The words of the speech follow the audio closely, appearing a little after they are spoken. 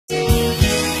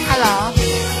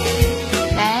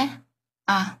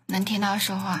能听到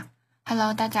说话。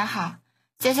Hello， 大家好。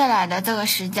接下来的这个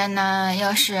时间呢，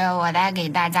又是我带给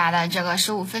大家的这个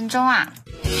15分钟啊，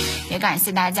也感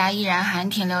谢大家依然还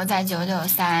停留在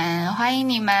993，欢迎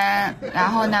你们。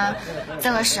然后呢，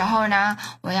这个时候呢，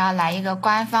我要来一个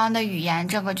官方的语言，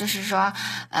这个就是说，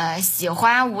喜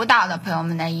欢舞蹈的朋友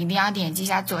们呢，一定要点击一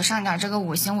下左上角这个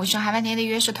5星海外内的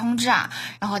约束通知啊，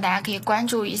然后大家可以关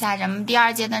注一下咱们第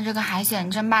2届的这个海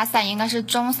选争霸赛，应该是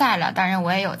中赛了，当然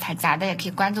我也有参加的，也可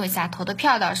以关注一下，投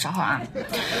票到时候啊。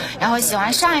然后喜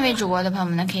欢上一位主播的朋友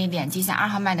们呢，可以点击一下2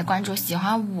号麦的关注，喜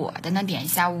欢我的呢，点一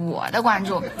下我的关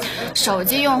注。手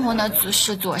机用户呢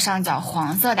是左上角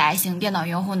黄色的爱心，电脑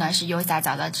用户呢是右下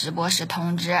角的直播时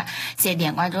通知。谢谢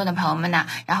点关注的朋友们呢，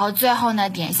然后最后呢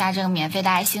点一下这个免费的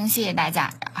爱心，谢谢大家。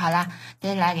好了，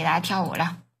接下来给大家跳舞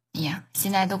了。哎呀，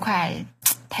现在都快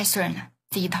太顺了，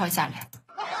这一套下来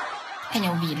太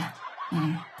牛逼了。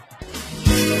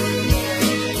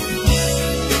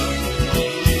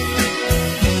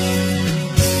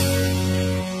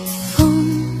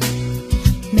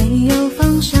没有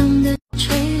方向的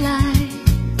吹来，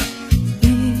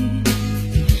雨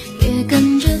也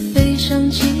跟着飞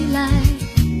升起来，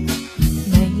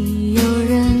没有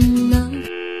人能。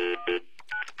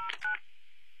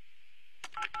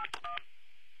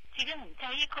지금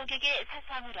저희 고객의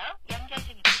사상으로 연결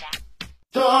중입니다.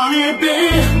 Don't it be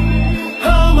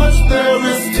how much there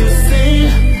is to see?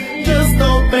 Just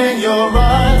open your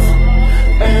eyes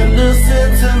and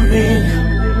listen to me.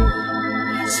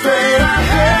 Straight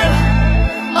ahead,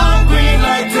 a green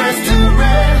light turns to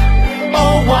red.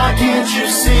 Oh, why can't you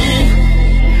see?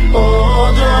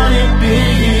 Oh, don't it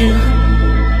be?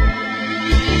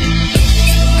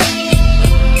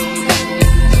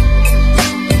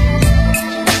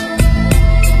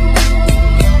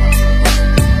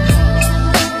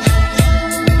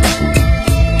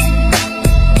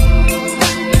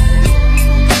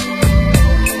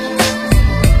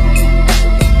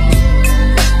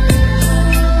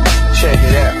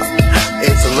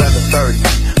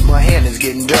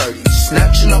 Getting dirty,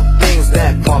 snatching up things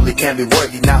that probably can't be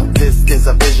worthy. Now this is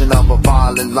a vision of a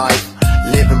violent life,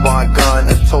 living by a gun,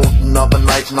 a totem of a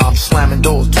knife. Now I'm slamming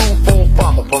doors, 2, 4,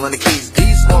 5, I'm pulling the keys.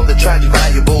 These are the tragic,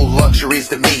 valuable luxuries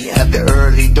to me. At the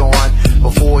early dawn,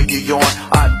 before you yawn,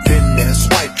 I've been there,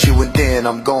 swiped you and then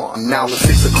I'm gone. Now it's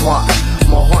 6 o'clock,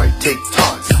 my heart takes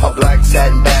tons. A black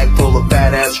satin bag full of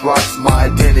badass rocks. My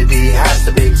identity has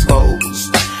to be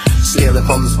exposed. Stealing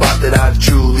from the spot that I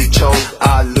truly chose.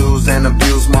 I lose and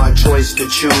abuse my choice to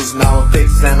choose. Now I'm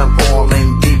fixed and I'm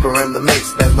falling deeper in the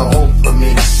mix. There's no hope for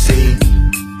me to see.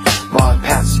 My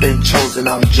path's been chosen,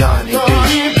 I'm Johnny D.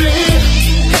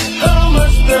 How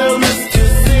much there is to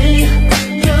see?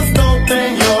 Just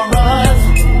open your eyes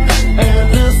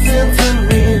and listen to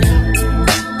me.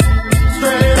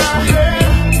 Straight ahead,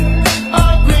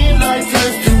 a green light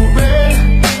turns to red.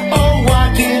 Oh, why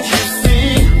can't you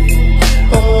see?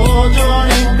 Oh, don't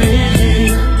it be?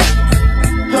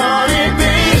 Don't it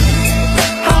be?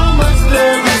 How much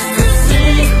there is to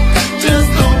see?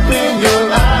 Just open your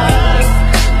eyes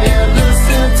and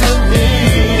listen to me.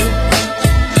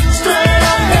 Straight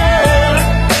ahead,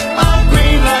 a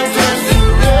green light turns to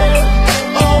red.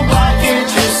 Oh, why can't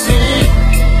you see?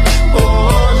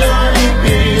 Oh, don't it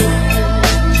be?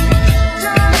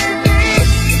 Don't it be?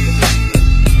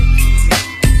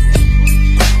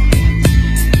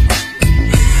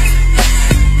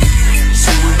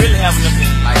 See, we really having a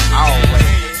thing like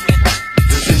always.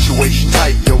 The situation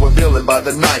tight, yo, I'm feeling by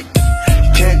the night.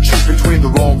 Can't choose between the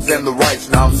wrongs and the rights.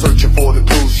 Now I'm searching for the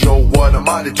clues, yo, what am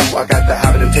I to do? I got the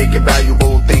habit of taking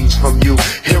valuable things from you.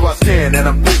 Here I stand and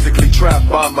I'm physically trapped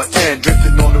by my tan.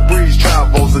 Drifting on the breeze,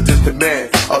 travels a distant man.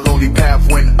 A lonely path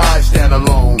when I stand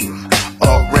alone.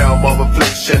 A realm of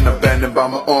affliction, abandoned by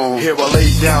my own. Here I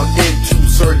lay down into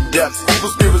certain depths. Evil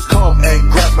spirits come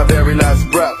and grab my very last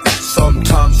breath.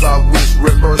 Sometimes I wish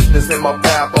reverseness in my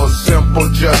path. A simple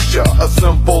gesture, a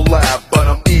simple laugh. But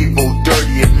I'm evil,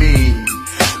 dirty and mean.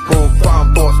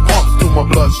 Profound thoughts pumps through my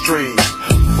bloodstream.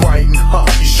 Frightened, huh?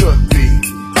 You should be.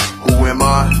 Who am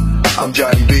I? I'm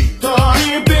Johnny B. Don't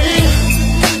it be?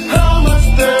 How much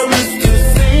there is to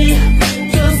see?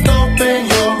 Just open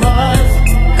your eyes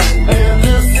and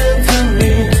listen to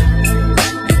me.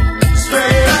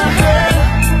 Straight ahead,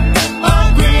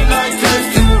 a green light turns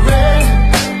to red.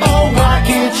 Oh, why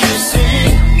can't you see?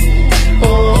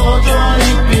 Oh, don't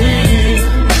it be?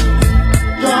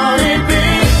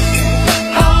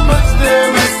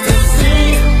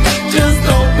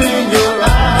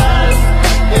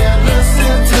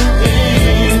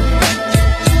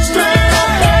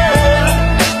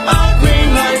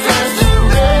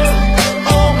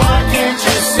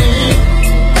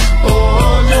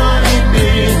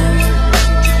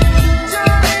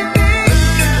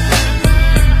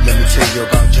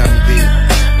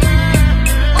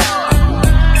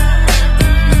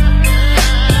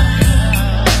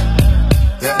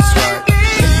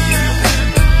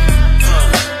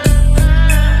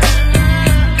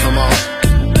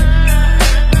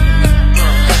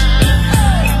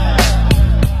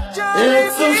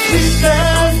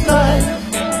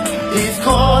 He's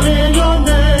calling your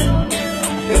name.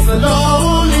 It's a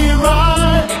lonely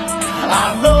ride.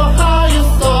 I know how you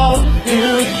saw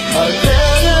him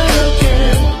again and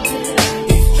again.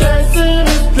 He's chasing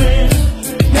his dreams.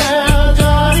 Now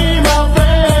Johnny, my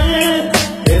friend,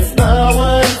 it's not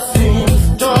what it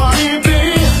seems. Johnny B,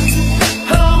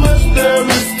 how much there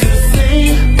is to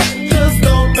see. Just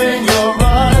open your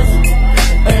eyes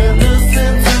and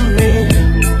listen to me.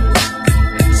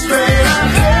 Straight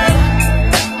ahead,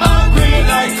 a green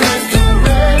light turns to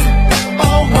red.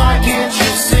 Oh, why can't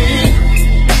you see?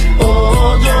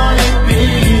 Oh, Johnny B,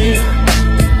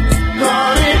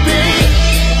 Johnny B,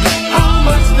 how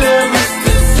much there is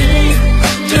to see.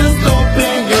 Just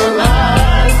open your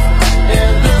eyes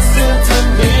and listen to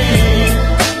me.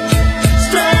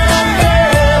 Straight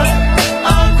ahead, a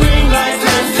green light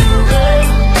turns to red.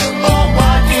 Oh,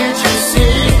 why can't you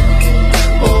see?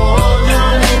 Oh,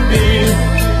 Johnny B,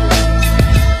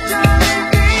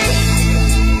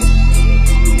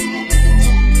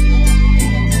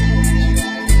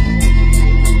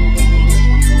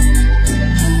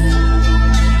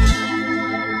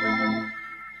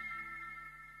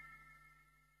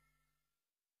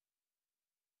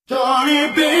 Johnny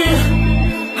B,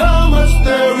 how much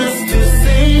there is to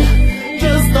see.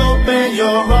 Just open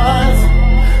your eyes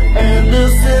and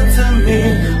listen to me.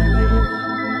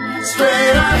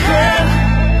 Straight ahead,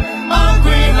 a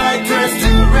green light turns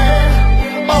to red.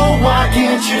 Oh, why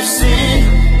can't you see?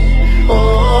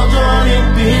 Oh, Johnny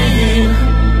B.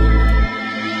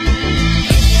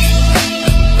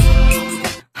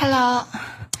 Hello，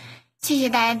 谢谢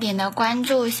大家点的关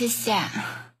注，谢谢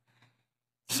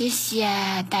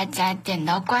大家点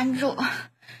的关注。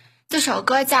这首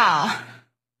歌叫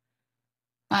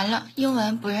完了，英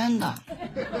文不认得。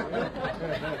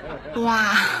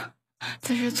哇，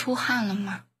这是出汗了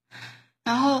吗？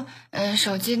然后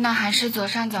手机呢还是左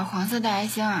上角黄色的爱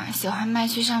心啊，喜欢麦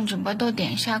序上直播都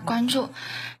点一下关注。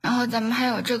然后咱们还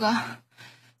有这个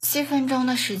7分钟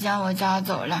的时间我就要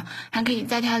走了，还可以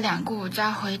再跳2个舞就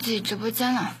要回自己直播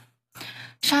间了。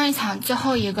上一场最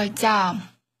后一个叫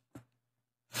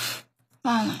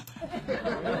忘了，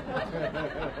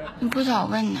你不早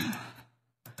问呢。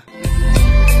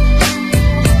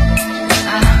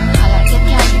好了，再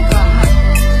跳一个哈，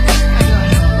太热了。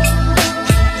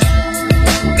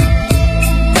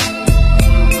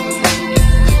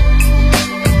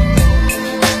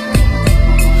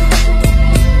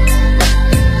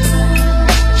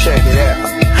Check it out,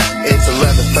 it's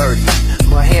 11:30.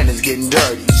 My hand is getting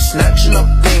dirty, snatching up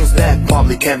things that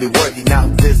probably can't be worthy. Now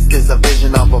this is a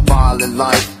vision of a violent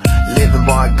life, living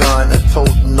by a gun, a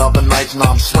toting of a knife.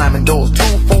 Now I'm slamming doors, 2,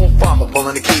 4, 5, I'm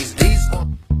pulling the keys. These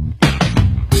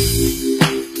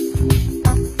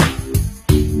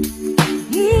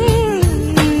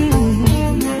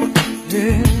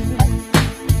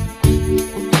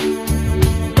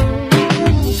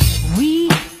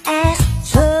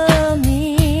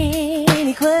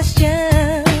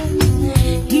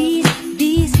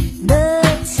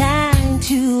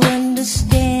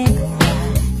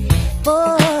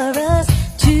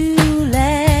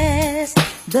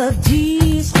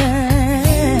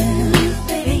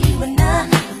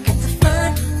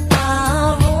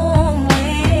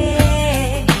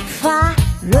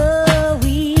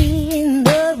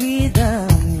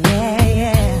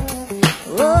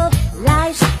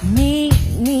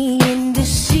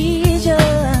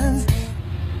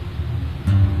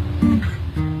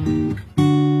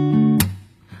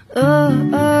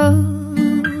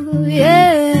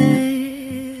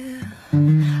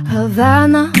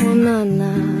Havana, oh na na.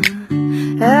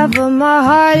 Half of my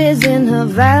heart is in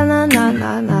Havana, na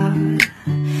na na.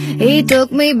 He took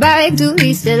me back to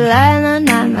East Atlanta,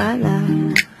 na na na.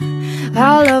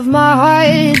 All of my heart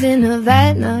is in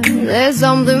Havana. There's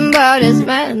something about his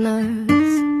manners.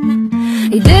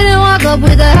 He didn't walk up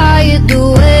with a how you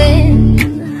doing.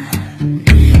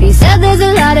 He said there's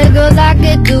a lot of girls I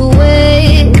could do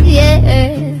it,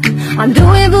 yeah. I'm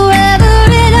doing forever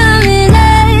and I'm in it.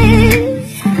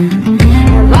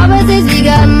 Papa says he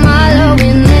got my love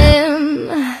in him.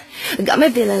 Got me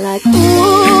feeling like,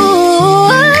 ooh,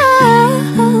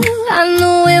 I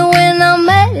knew it when I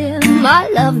met him. I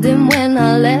loved him when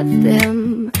I left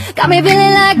him. Got me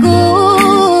feeling like,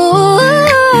 ooh,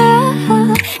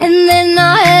 and then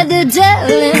I had to tell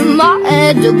him I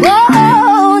had to go.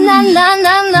 Na na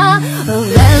na na,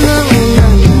 Havana, na na.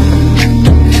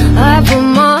 I put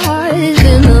my heart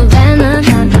in Havana,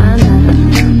 na na na.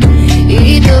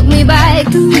 He took me back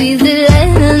to East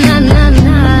Atlanta, na na na.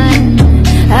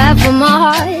 Half of my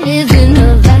heart is in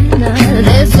Havana.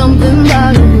 There's something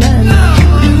about Havana.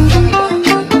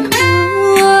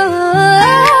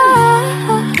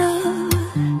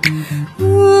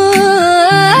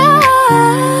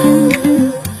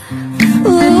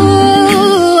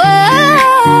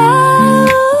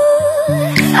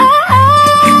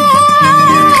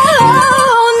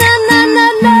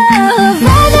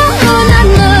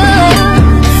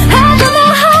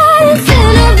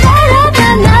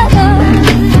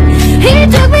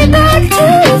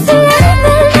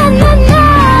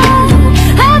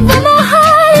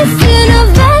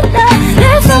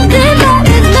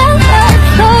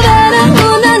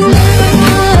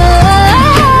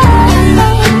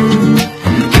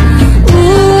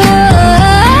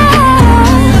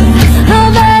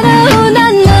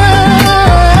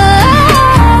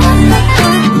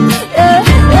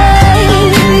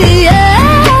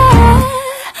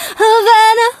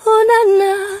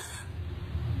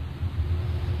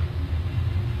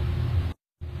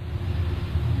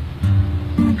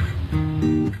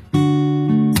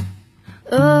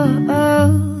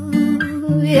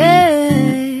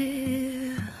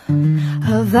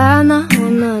 Havana, oh,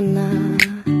 na, na.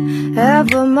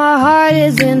 Half of my heart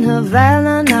is in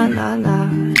Havana, na, na, na.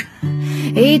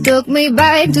 He took me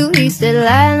back to East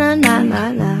Atlanta, na,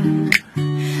 na, na.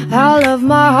 All of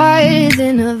my heart is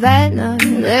in Havana.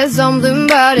 There's something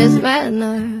about his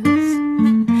manners.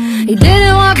 He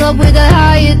didn't walk up with a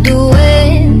how you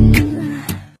doing.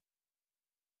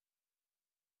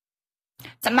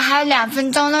 咱们还有2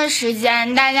分钟的时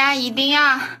间，大家一定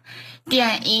要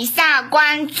点一下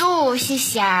关注，谢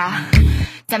谢。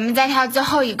咱们再跳最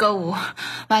后一个舞，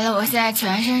完了，我现在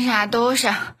全身上下都是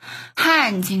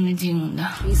汗津津的。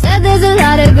He said there's a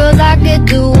lot of girls I could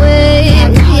do it,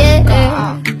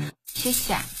 yeah. 谢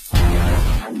谢。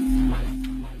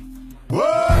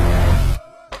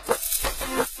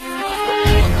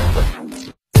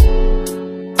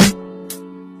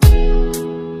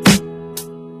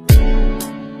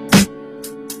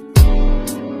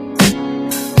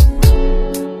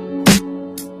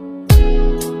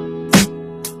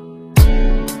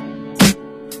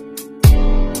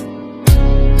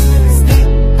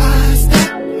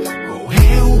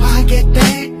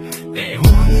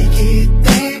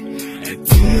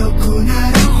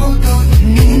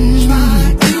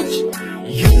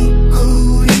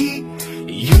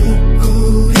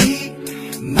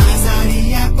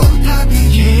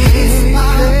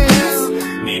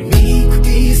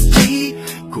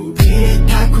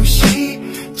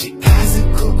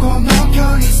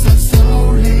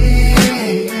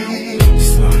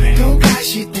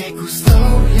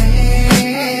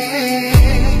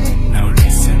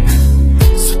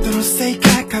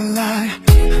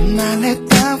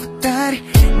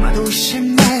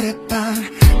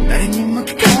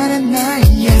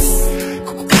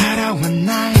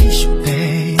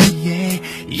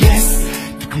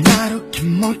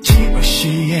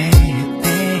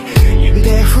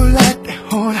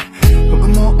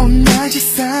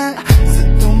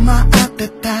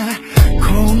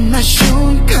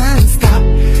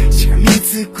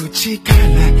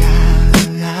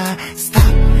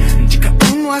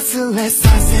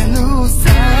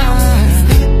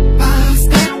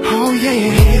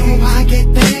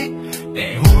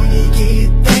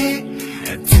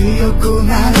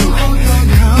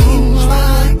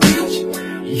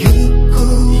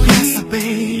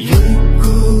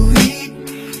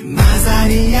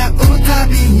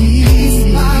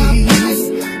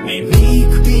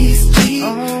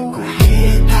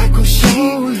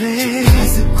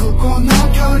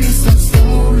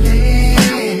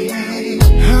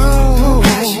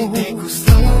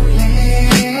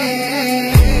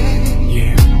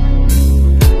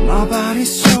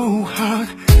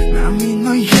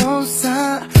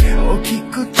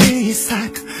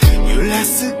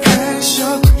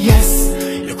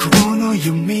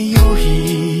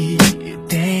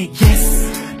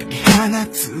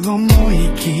思い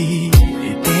切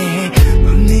って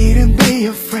No needn't be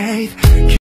afraid